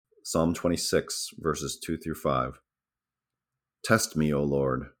Psalm 26, verses 2 through 5. Test me, O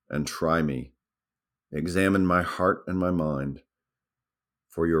Lord, and try me. Examine my heart and my mind.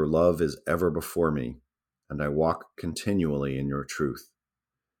 For your love is ever before me, and I walk continually in your truth.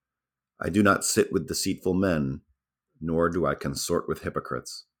 I do not sit with deceitful men, nor do I consort with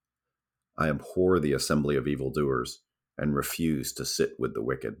hypocrites. I abhor the assembly of evildoers, and refuse to sit with the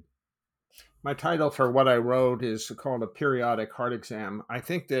wicked. My title for what I wrote is called A Periodic Heart Exam. I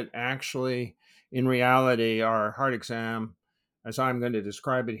think that actually, in reality, our heart exam, as I'm going to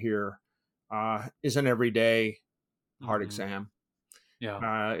describe it here, is an everyday heart exam.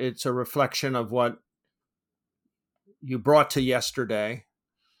 Yeah. It's a reflection of what you brought to yesterday,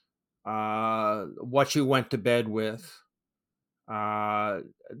 what you went to bed with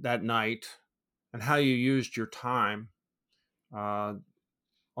that night, and how you used your time on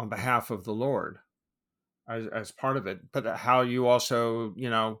behalf of the Lord as part of it, but how you also,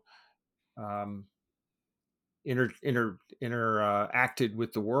 um, interacted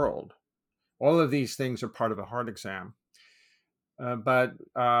with the world. All of these things are part of a heart exam. But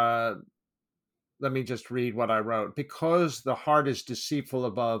let me just read what I wrote. Because the heart is deceitful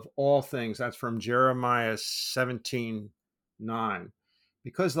above all things. That's from Jeremiah 17:9.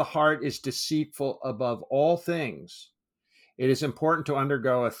 Because the heart is deceitful above all things, it is important to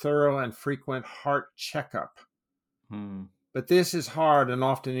undergo a thorough and frequent heart checkup. But this is hard and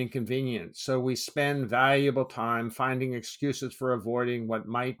often inconvenient, so we spend valuable time finding excuses for avoiding what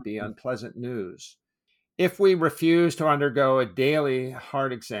might be unpleasant news. If we refuse to undergo a daily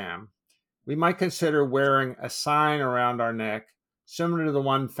heart exam, we might consider wearing a sign around our neck similar to the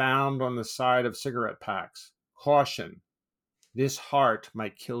one found on the side of cigarette packs. Caution, this heart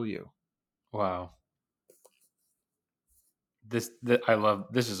might kill you. Wow. I love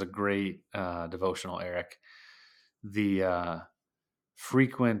this. Is a great devotional, Eric. The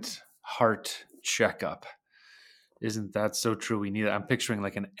frequent heart checkup. Isn't that so true? We need it. I'm picturing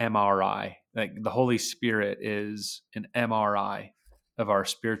like an MRI. Like the Holy Spirit is an MRI of our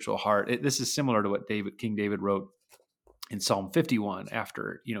spiritual heart. This is similar to what King David wrote in Psalm 51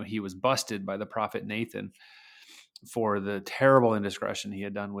 after he was busted by the prophet Nathan for the terrible indiscretion he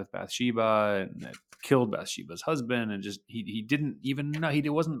had done with Bathsheba and that killed Bathsheba's husband, and just he didn't even know he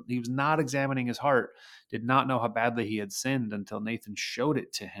was not examining his heart, did not know how badly he had sinned until Nathan showed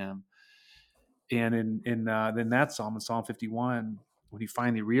it to him. And in that Psalm, in Psalm 51, when he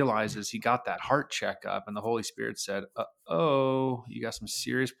finally realizes he got that heart checkup, and the Holy Spirit said, "Oh, you got some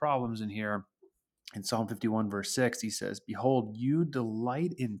serious problems in here." In Psalm 51, verse 6, he says, "Behold, you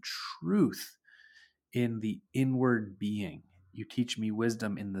delight in truth in the inward being. You teach me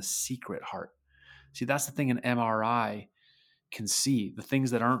wisdom in the secret heart." See, that's the thing an MRI can see. The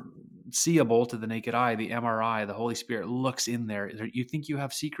things that aren't seeable to the naked eye, the MRI, the Holy Spirit looks in there. You think you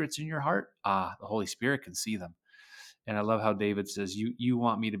have secrets in your heart? The Holy Spirit can see them. And I love how David says, you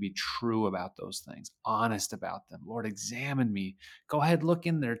want me to be true about those things, honest about them. Lord, examine me. Go ahead, look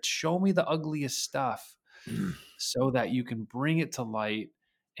in there. Show me the ugliest stuff so that you can bring it to light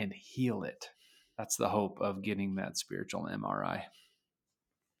and heal it. That's the hope of getting that spiritual MRI.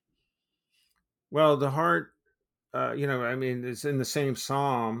 Well, the heart, it's in the same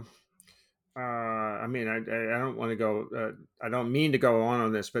psalm. I don't want to go. I don't mean to go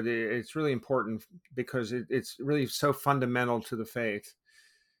on this, but it's really important because it's really so fundamental to the faith.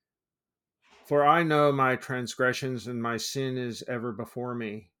 For I know my transgressions, and my sin is ever before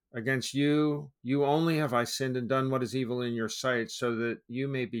me. Against you only have I sinned and done what is evil in your sight, so that you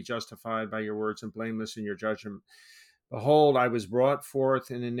may be justified by your words and blameless in your judgment. Behold, I was brought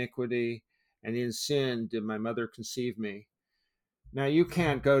forth in iniquity, and in sin did my mother conceive me. Now, you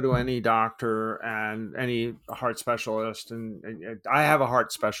can't go to any doctor and any heart specialist, and I have a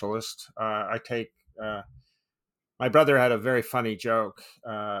heart specialist. My brother had a very funny joke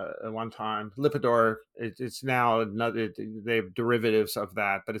at one time. Lipitor, it's now they have derivatives of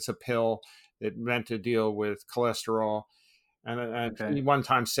that, but it's a pill that meant to deal with cholesterol. And Okay. he one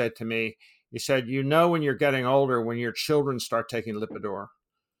time said to me, he said, when you're getting older, when your children start taking Lipitor,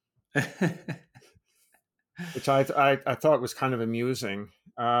 which I thought was kind of amusing.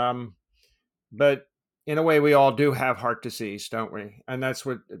 But in a way, we all do have heart disease, don't we? And that's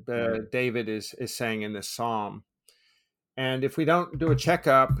what David is saying in this psalm. And if we don't do a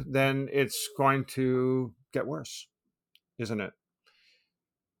checkup, then it's going to get worse, isn't it?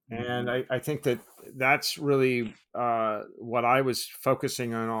 And I think that's really what I was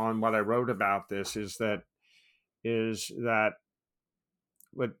focusing on what I wrote about this is that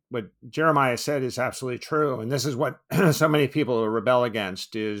what Jeremiah said is absolutely true. And this is what so many people rebel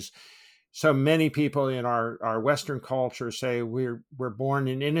against is So many people in our Western culture say we're born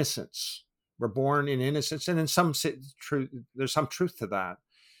in innocence. We're born in innocence, and in some truth, there's some truth to that.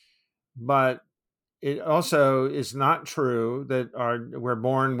 But it also is not true that we're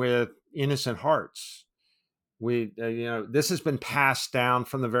born with innocent hearts. This has been passed down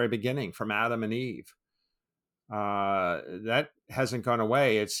from the very beginning, from Adam and Eve. That hasn't gone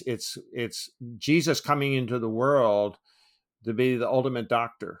away. It's Jesus coming into the world to be the ultimate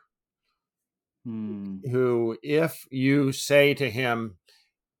doctor. Who, if you say to him,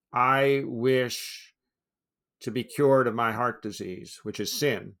 I wish to be cured of my heart disease, which is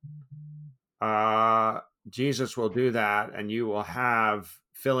sin, Jesus will do that, and you will have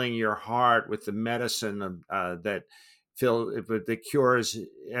filling your heart with the medicine that cures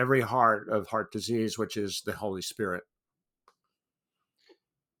every heart of heart disease, which is the Holy Spirit.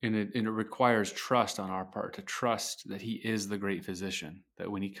 And it requires trust on our part, to trust that he is the great physician,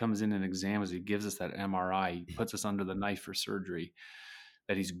 that when he comes in and examines, he gives us that MRI, he puts us under the knife for surgery,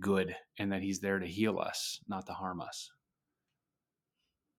 that he's good and that he's there to heal us, not to harm us.